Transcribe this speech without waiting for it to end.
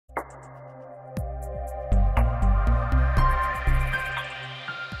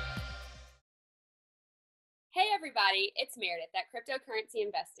everybody, it's Meredith at Cryptocurrency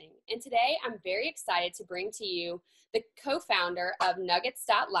Investing, and today I'm very excited to bring to you the co-founder of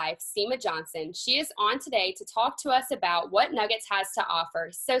Nuggets.life, Seema Johnson. She is on today to talk to us about what Nuggets has to offer.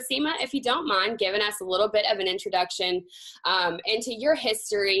 So Seema, if you don't mind giving us a little bit of an introduction into your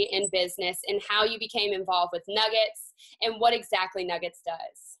history in business and how you became involved with Nuggets and what exactly Nuggets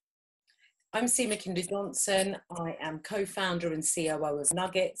does. I'm Seema Khinda Johnson. I am co-founder and COO of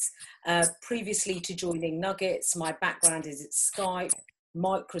Nuggets. Previously to joining Nuggets, my background is at Skype,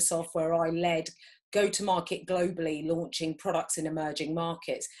 Microsoft, where I led go-to-market globally, launching products in emerging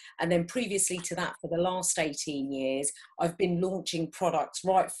markets. And then previously to that, for the last 18 years, I've been launching products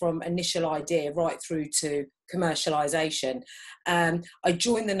right from initial idea right through to commercialization. I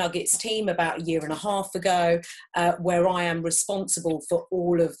joined the Nuggets team about a year and a half ago, where I am responsible for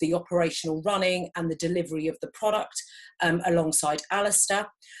all of the operational running and the delivery of the product alongside Alistair.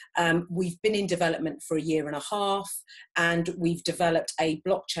 We've been in development for a year and a half, and we've developed a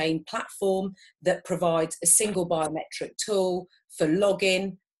blockchain platform that provides a single biometric tool for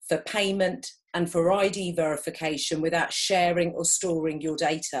login, for payment, and for ID verification without sharing or storing your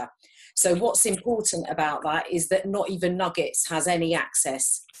data. So what's important about that is that not even Nuggets has any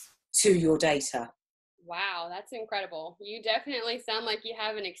access to your data. Wow, that's incredible. You definitely sound like you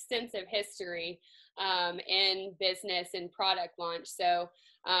have an extensive history in business and product launch. So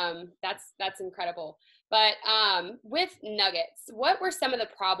that's incredible. But with Nuggets, what were some of the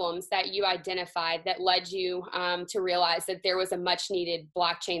problems that you identified that led you to realize that there was a much needed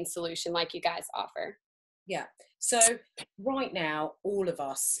blockchain solution like you guys offer? Yeah. So right now, all of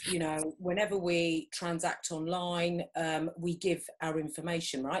us, whenever we transact online, we give our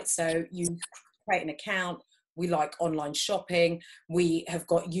information, right? So you create an account. We like online shopping. We have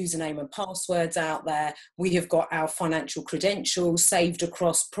got username and passwords out there. We have got our financial credentials saved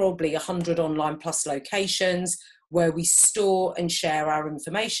across probably 100 online plus locations where we store and share our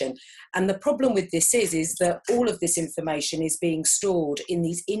information. And the problem with this is that all of this information is being stored in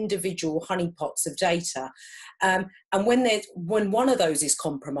these individual honeypots of data. And when one of those is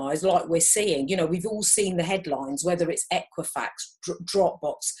compromised, like we're seeing, we've all seen the headlines, whether it's Equifax,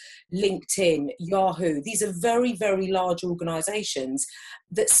 Dropbox, LinkedIn, Yahoo. These are very, very large organizations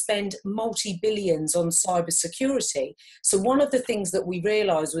that spend multi-billions on cybersecurity. So one of the things that we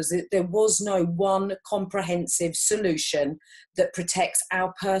realized was that there was no one comprehensive solution that protects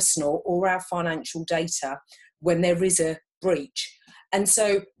our personal or our financial data when there is a breach. And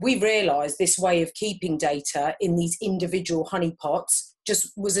so we realized this way of keeping data in these individual honeypots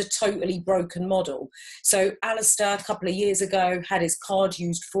just was a totally broken model. So Alistair, a couple of years ago, had his card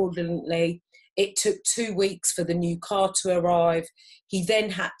used fraudulently. It took 2 weeks for the new card to arrive. He then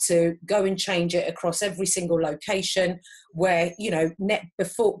had to go and change it across every single location where,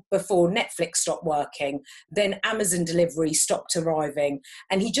 before Netflix stopped working, then Amazon delivery stopped arriving.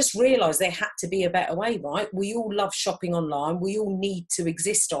 And he just realized there had to be a better way, right? We all love shopping online. We all need to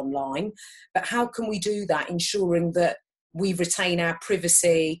exist online. But how can we do that, ensuring that we retain our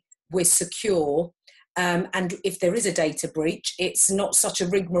privacy, we're secure, and if there is a data breach, it's not such a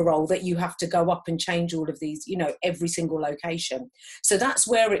rigmarole that you have to go up and change all of these, every single location. So that's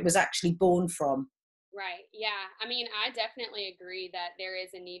where it was actually born from. Right. Yeah. I mean, I definitely agree that there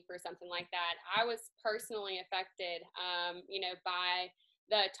is a need for something like that. I was personally affected, by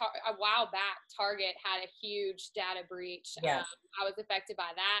a while back, Target had a huge data breach. Yeah. I was affected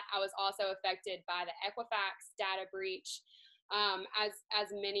by that. I was also affected by the Equifax data breach. As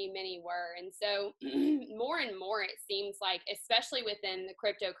many were. And so more and more, it seems like, especially within the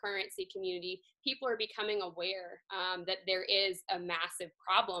cryptocurrency community, people are becoming aware that there is a massive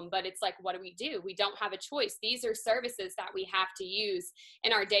problem, but it's like, what do? We don't have a choice. These are services that we have to use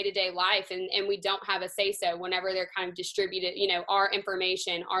in our day-to-day life, and we don't have a say-so whenever they're kind of distributed, our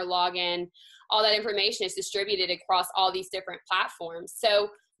information, our login, all that information is distributed across all these different platforms. So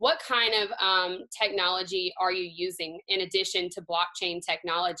what kind of technology are you using in addition to blockchain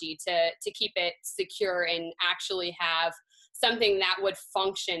technology to keep it secure and actually have something that would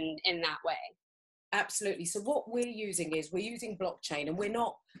function in that way? Absolutely. So what we're using blockchain, and we're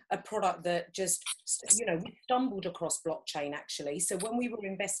not a product that just, we stumbled across blockchain actually. So when we were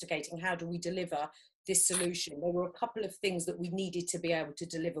investigating how do we deliver this solution, there were a couple of things that we needed to be able to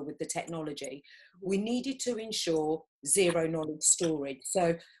deliver with the technology. We needed to ensure zero knowledge storage.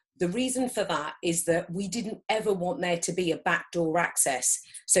 So the reason for that is that we didn't ever want there to be a backdoor access.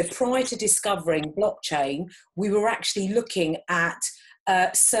 So prior to discovering blockchain, we were actually looking at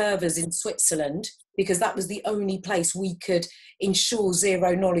servers in Switzerland, because that was the only place we could ensure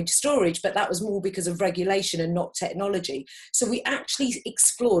zero knowledge storage, but that was more because of regulation and not technology. So we actually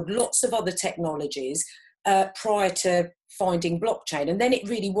explored lots of other technologies, prior to finding blockchain. And then it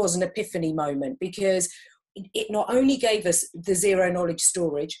really was an epiphany moment, because it not only gave us the zero knowledge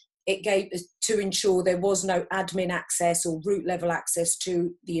storage, it gave us to ensure there was no admin access or root level access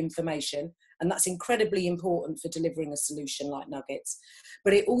to the information. And that's incredibly important for delivering a solution like Nuggets.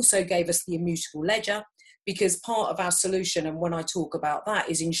 But it also gave us the immutable ledger, because part of our solution, and when I talk about that,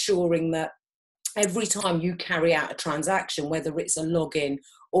 is ensuring that every time you carry out a transaction, whether it's a login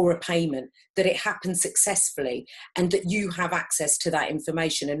or a payment, that it happens successfully and that you have access to that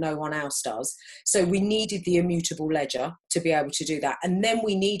information and no one else does. So we needed the immutable ledger to be able to do that. And then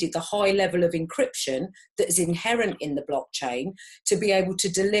we needed the high level of encryption that is inherent in the blockchain to be able to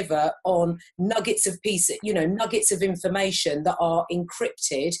deliver on nuggets of nuggets of information that are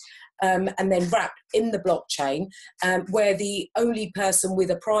encrypted, and then wrapped in the blockchain, where the only person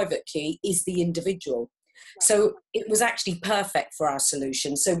with a private key is the individual. So it was actually perfect for our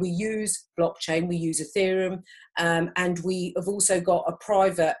solution. So we use blockchain, we use Ethereum, and we have also got a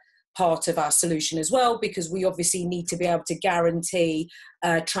private part of our solution as well, because we obviously need to be able to guarantee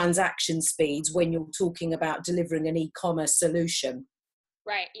transaction speeds when you're talking about delivering an e-commerce solution.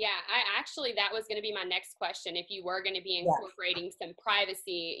 Right. Yeah. That was going to be my next question. If you were going to be incorporating some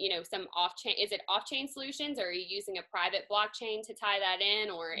privacy, some off-chain, is it off-chain solutions, or are you using a private blockchain to tie that in,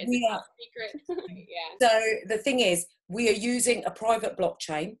 or is it top secret? Yeah. So the thing is, we are using a private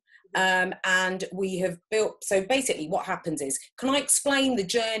blockchain, and we have built, so basically what happens is, can I explain the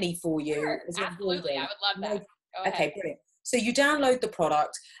journey for you? Sure, absolutely. I would love that. Go ahead. Okay, brilliant. So you download the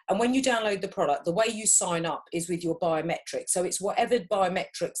product, and when you download the product, the way you sign up is with your biometrics. So it's whatever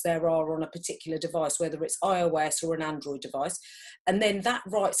biometrics there are on a particular device, whether it's iOS or an Android device. And then that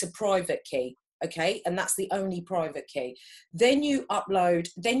writes a private key, okay? And that's the only private key. Then you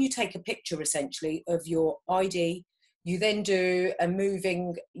take a picture essentially of your ID. You then do a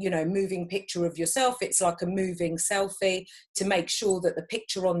moving picture of yourself. It's like a moving selfie to make sure that the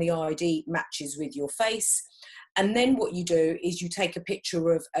picture on the ID matches with your face. And then what you do is you take a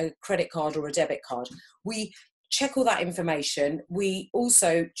picture of a credit card or a debit card. We check all that information. We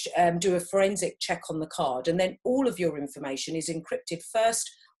also do a forensic check on the card. And then all of your information is encrypted first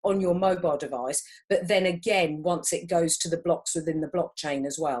on your mobile device, but then again, once it goes to the blocks within the blockchain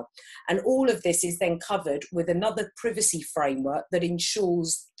as well. And all of this is then covered with another privacy framework that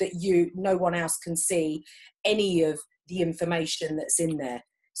ensures that no one else can see any of the information that's in there.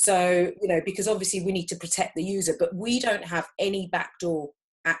 So, because obviously we need to protect the user, but we don't have any backdoor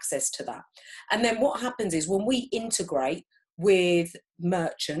access to that. And then what happens is, when we integrate with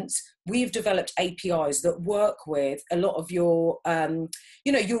merchants, we've developed APIs that work with a lot of your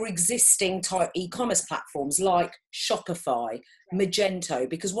existing type e-commerce platforms like Shopify, Magento,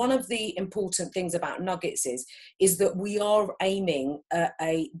 because one of the important things about Nuggets is that we are aiming at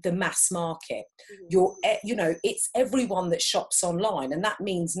the mass market. It's everyone that shops online, and that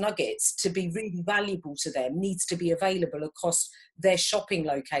means Nuggets, to be really valuable to them, needs to be available across their shopping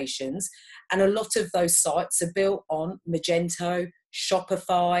locations. And a lot of those sites are built on Magento,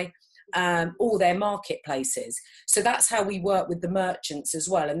 Shopify, all their marketplaces. So that's how we work with the merchants as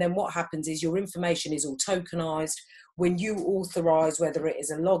well. And then what happens is, your information is all tokenized. When you authorize, whether it is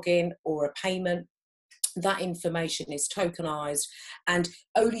a login or a payment, that information is tokenized, and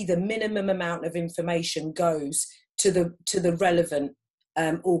only the minimum amount of information goes to the relevant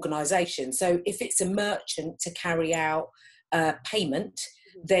organization. So if it's a merchant to carry out payment,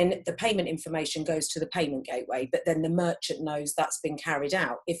 then the payment information goes to the payment gateway, but then the merchant knows that's been carried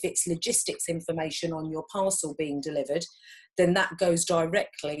out. If it's logistics information on your parcel being delivered, then that goes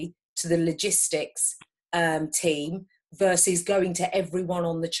directly to the logistics team versus going to everyone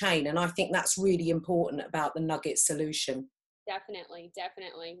on the chain. And I think that's really important about the Nugget solution. Definitely.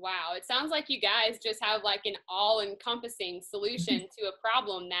 Wow. It sounds like you guys just have like an all-encompassing solution to a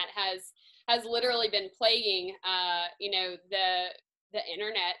problem that has literally been plaguing, the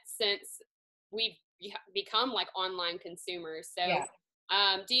internet since we've become like online consumers. So,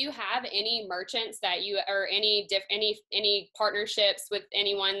 do you have any merchants that or any partnerships with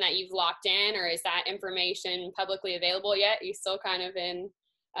anyone that you've locked in, or is that information publicly available yet? Are you still kind of in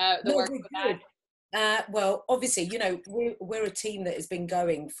the work with that? Well, obviously, we're a team that has been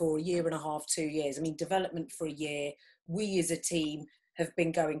going for a year and a half, 2 years. I mean, development for a year. We as a team have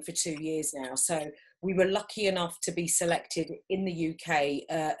been going for 2 years now. So we were lucky enough to be selected in the UK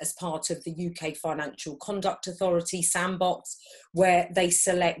as part of the UK Financial Conduct Authority sandbox, where they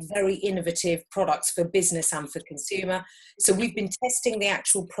select very innovative products for business and for consumer. So we've been testing the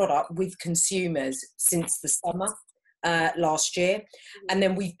actual product with consumers since the summer last year. And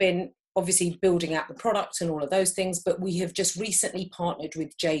then we've been obviously building out the product and all of those things, but we have just recently partnered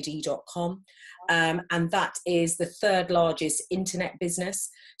with JD.com, and that is the third largest internet business.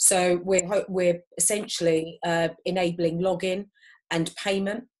 So we're essentially enabling login and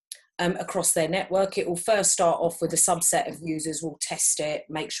payment across their network. It will first start off with a subset of users. We'll test it,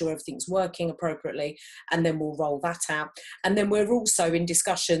 make sure everything's working appropriately, and then we'll roll that out. And then we're also in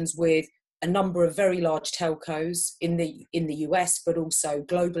discussions with a number of very large telcos in the US, but also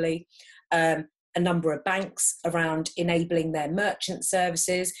globally, a number of banks around enabling their merchant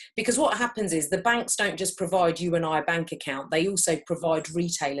services. Because what happens is the banks don't just provide you and I a bank account, they also provide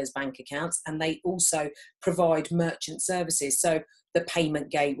retailers bank accounts, and they also provide merchant services. So the payment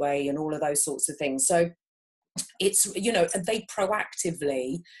gateway and all of those sorts of things. So it's, you know, they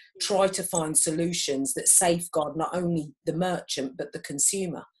proactively try to find solutions that safeguard not only the merchant, but the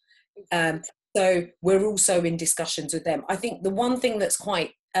consumer. So we're also in discussions with them. I think the one thing that's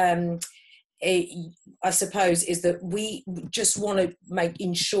quite, I suppose, is that we just want to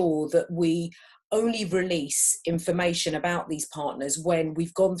ensure that we only release information about these partners when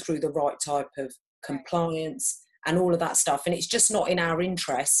we've gone through the right type of compliance and all of that stuff. And it's just not in our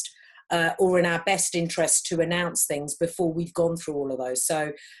interest or in our best interest to announce things before we've gone through all of those.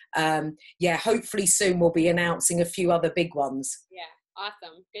 So yeah, hopefully soon we'll be announcing a few other big ones. Yeah,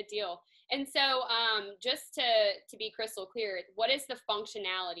 awesome. Good deal. And so just to be crystal clear, what is the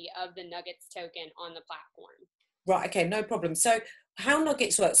functionality of the Nuggets token on the platform? Right, okay, no problem. So how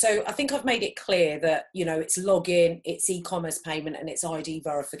Nuggets work, so I think I've made it clear that, you know, it's login, it's e-commerce payment, and it's ID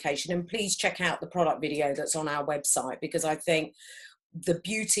verification. And please check out the product video that's on our website, because I think the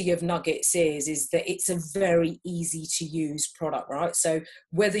beauty of Nuggets is that it's a very easy to use product, right? So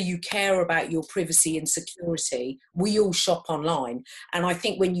whether you care about your privacy and security, we all shop online. And I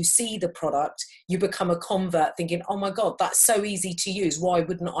think when you see the product, you become a convert thinking, oh my God, that's so easy to use. Why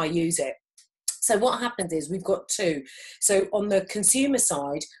wouldn't I use it? So what happens is we've got two. So on the consumer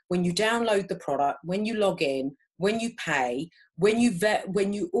side, when you download the product, when you log in, when you pay, when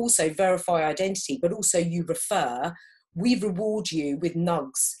you also verify identity, but also you refer, we reward you with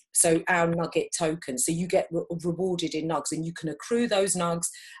nugs, so our nugget token. So you get rewarded in nugs, and you can accrue those nugs,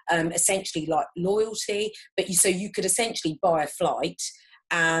 essentially like loyalty. But you could essentially buy a flight,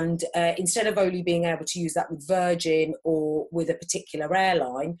 and instead of only being able to use that with Virgin or with a particular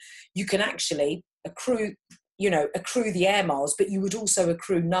airline, you can actually accrue the air miles, but you would also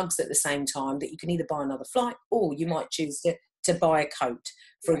accrue nugs at the same time that you can either buy another flight, or you might choose to buy a coat,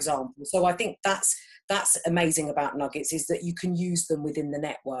 for example. So I think that's amazing about Nuggets, is that you can use them within the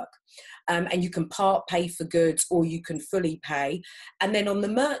network, and you can part pay for goods, or you can fully pay. And then on the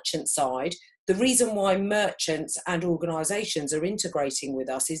merchant side, the reason why merchants and organisations are integrating with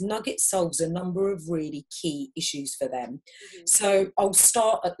us is Nuggets solves a number of really key issues for them. Mm-hmm. So I'll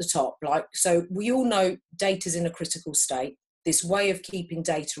start at the top. So we all know data's in a critical state. This way of keeping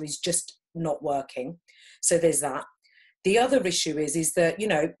data is just not working. So there's that. The other issue is that, you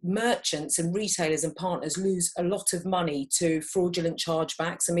know, merchants and retailers and partners lose a lot of money to fraudulent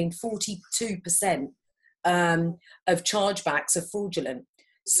chargebacks. I mean, 42% of chargebacks are fraudulent.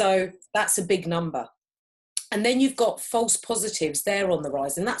 So that's a big number. And then you've got false positives there on the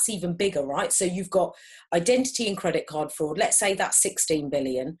rise, and that's even bigger, right? So you've got identity and credit card fraud. Let's say that's 16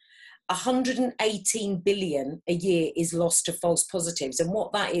 billion. 118 billion a year is lost to false positives. And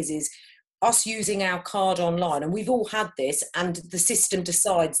what that is us using our card online, and we've all had this, and the system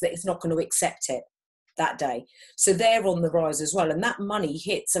decides that it's not going to accept it that day. So they're on the rise as well. And that money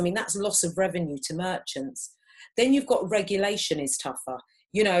hits, I mean, that's loss of revenue to merchants. Then you've got regulation is tougher.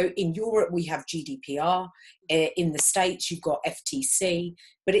 You know, in Europe, we have GDPR. In the States, you've got FTC.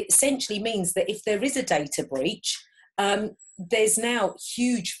 But it essentially means that if there is a data breach, there's now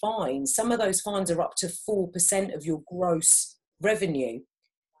huge fines. Some of those fines are up to 4% of your gross revenue,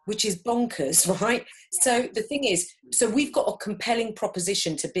 which is bonkers, right? So the thing is, so we've got a compelling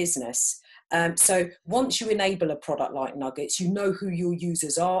proposition to business. So once you enable a product like Nuggets, you know who your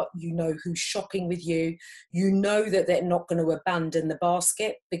users are, you know who's shopping with you, you know that they're not going to abandon the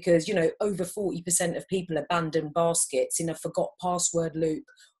basket, because, you know, over 40% of people abandon baskets in a forgot password loop,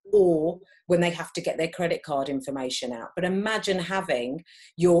 or when they have to get their credit card information out. But imagine having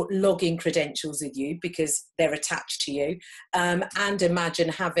your login credentials with you because they're attached to you, and imagine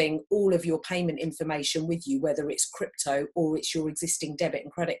having all of your payment information with you, whether it's crypto or it's your existing debit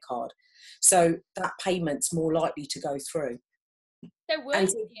and credit card. So that payment's more likely to go through. So will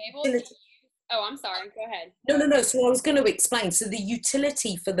you be able to use, oh, I'm sorry, go ahead. No. So I was going to explain. So the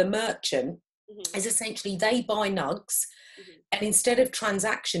utility for the merchant is essentially they buy nugs, and instead of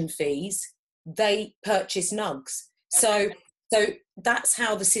transaction fees, they purchase nugs. So So that's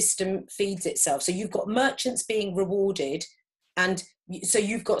how the system feeds itself. So you've got merchants being rewarded, and so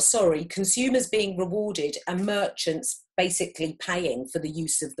you've got, consumers being rewarded and merchants basically paying for the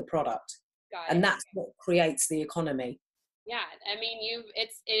use of the product. Got And it. that's what creates the economy. Yeah, I mean, it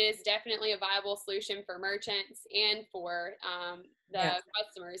is definitely a viable solution for merchants and for Yeah. the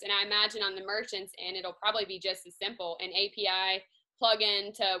customers. And I imagine on the merchants end, it'll probably be just as simple, an API plug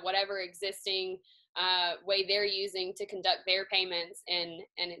in to whatever existing way they're using to conduct their payments, and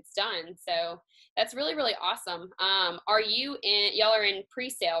it's done. So that's really, really awesome. Y'all are in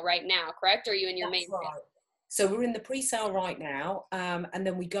pre-sale right now, correct? Or are you in your That's main right. sale? So we're in the pre-sale right now, and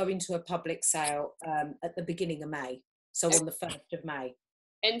then we go into a public sale at the beginning of May. So on the 1st of May.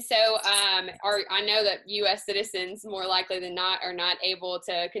 And so I know that U.S. citizens more likely than not are not able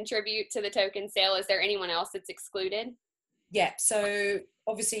to contribute to the token sale. Is there anyone else that's excluded? Yeah, so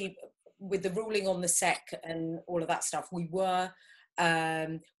obviously with the ruling on the SEC and all of that stuff, we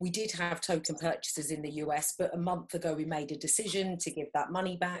did have token purchases in the US, but a month ago we made a decision to give that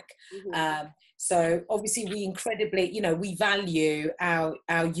money back. Mm-hmm. So obviously we incredibly, we value our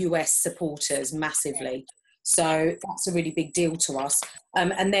US supporters massively. So that's a really big deal to us.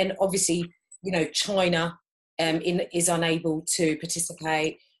 And then obviously, China is unable to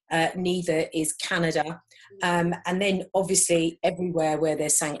participate. Neither is Canada. And then obviously everywhere where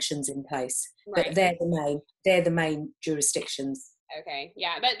there's sanctions in place. Right. But they're the main jurisdictions. Okay,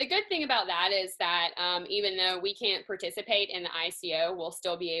 yeah, but the good thing about that is that even though we can't participate in the ICO, we'll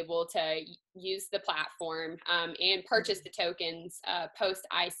still be able to use the platform and purchase the tokens post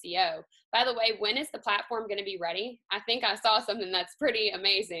ICO. By the way, when is the platform going to be ready? I think I saw something that's pretty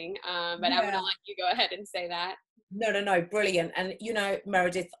amazing, but I'm going to let you go ahead and say that. No, brilliant. And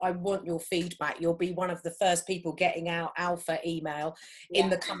Meredith, I want your feedback. You'll be one of the first people getting our alpha email in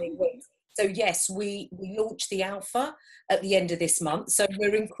the coming weeks. So yes, we launched the alpha at the end of this month. So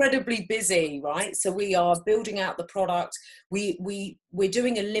we're incredibly busy, right? So we are building out the product. We're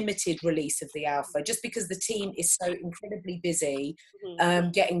doing a limited release of the alpha just because the team is so incredibly busy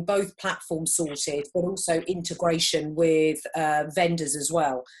getting both platforms sorted, but also integration with vendors as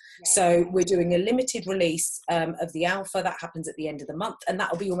well. So we're doing a limited release of the alpha that happens at the end of the month, and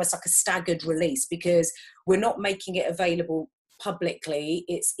that'll be almost like a staggered release because we're not making it available publicly.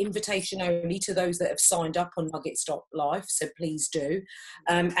 It's invitation only to those that have signed up on nuggets.life, so please do,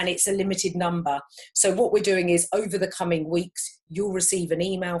 and it's a limited number. So what we're doing is over the coming weeks you'll receive an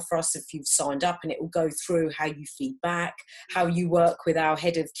email for us if you've signed up, and it will go through how you feedback, how you work with our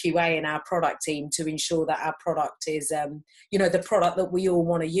head of QA and our product team to ensure that our product is the product that we all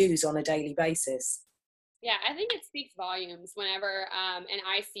want to use on a daily basis. Yeah, I think it speaks volumes whenever an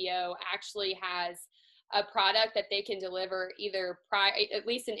ICO actually has a product that they can deliver either at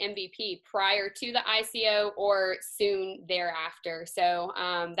least an MVP prior to the ICO or soon thereafter. So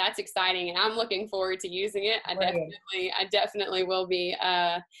that's exciting, and I'm looking forward to using it. I definitely will be,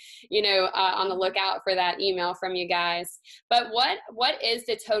 on the lookout for that email from you guys. But what is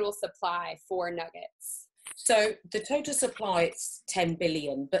the total supply for Nuggets? So the total supply is 10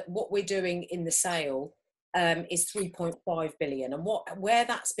 billion, but what we're doing in the sale is 3.5 billion, and where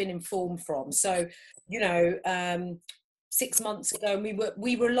that's been informed from. So 6 months ago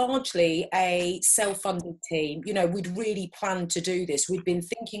we were largely a self-funded team. We'd really planned to do this. We'd been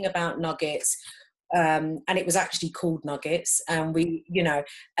thinking about Nuggets, and it was actually called Nuggets, and we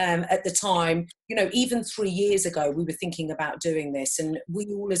at the time, even 3 years ago we were thinking about doing this, and we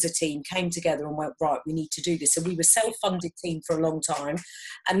all as a team came together and went, right, we need to do this. So we were self-funded team for a long time,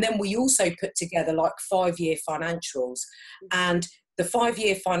 and then we also put together like 5-year financials, and the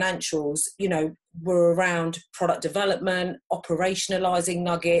 5-year financials were around product development, operationalizing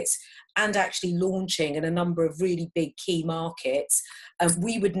Nuggets, and actually launching in a number of really big key markets.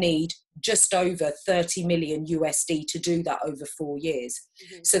 We would need just over 30 million USD to do that over 4 years.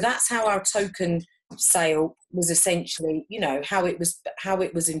 So that's how our token sale was essentially, how it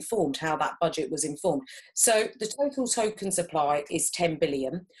was informed, how that budget was informed. So the total token supply is 10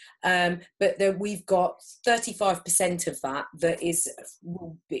 billion, but we've got 35% of that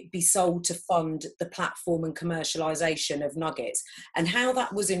will be sold to fund the platform and commercialization of Nuggets. And how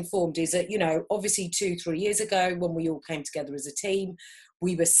that was informed is that, obviously 2-3 years ago when we all came together as a team,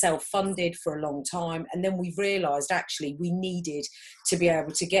 we were self-funded for a long time, and then we realised actually we needed to be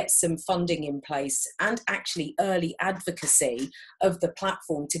able to get some funding in place and actually early advocacy of the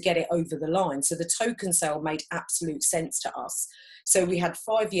platform to get it over the line. So the token sale made absolute sense to us. So we had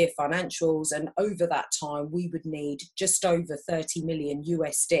 5-year financials, and over that time we would need just over 30 million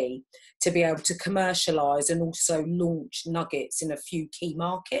USD to be able to commercialise and also launch Nuggets in a few key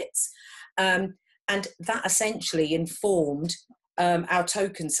markets. And that essentially informed our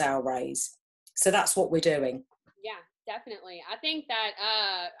token sale raise. So that's what we're doing. Yeah, definitely. I think that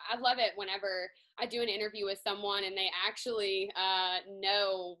I love it whenever I do an interview with someone and they actually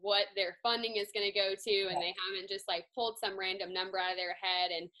know what their funding is going to go to, and they haven't just like pulled some random number out of their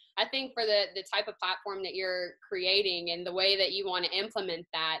head. And I think for the type of platform that you're creating and the way that you want to implement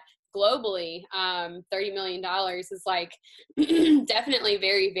that globally, $30 million is like definitely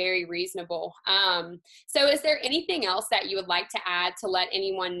very, very reasonable. So is there anything else that you would like to add to let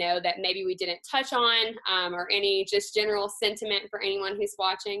anyone know that maybe we didn't touch on, or any just general sentiment for anyone who's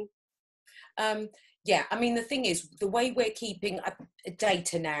watching? Yeah, I mean, the thing is, the way we're keeping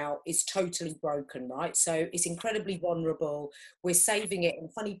data now is totally broken, right? So it's incredibly vulnerable. We're saving it in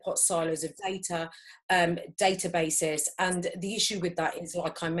honeypot silos of data, databases. And the issue with that is,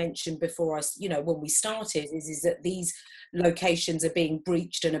 like I mentioned before, when we started, is that these locations are being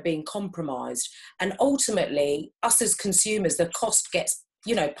breached and are being compromised. And ultimately, us as consumers, the cost gets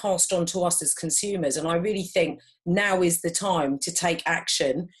passed on to us as consumers. And I really think now is the time to take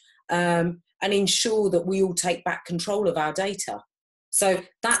action, and ensure that we all take back control of our data. So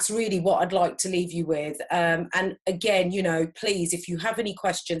that's really what I'd like to leave you with. And again, please, if you have any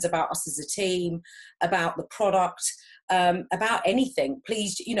questions about us as a team, about the product, about anything,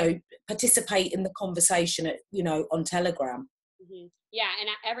 please, participate in the conversation on Telegram. Mm-hmm. Yeah, and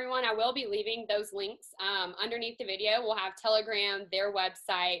everyone, I will be leaving those links underneath the video. We'll have Telegram, their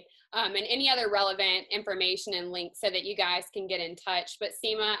website, and any other relevant information and links so that you guys can get in touch. But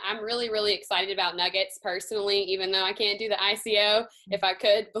Seema, I'm really, really excited about Nuggets personally, even though I can't do the ICO. If I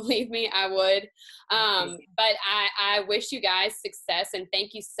could, believe me, I would. But I wish you guys success, and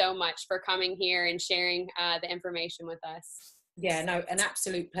thank you so much for coming here and sharing the information with us. Yeah, no, an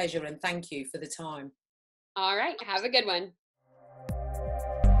absolute pleasure, and thank you for the time. All right, have a good one.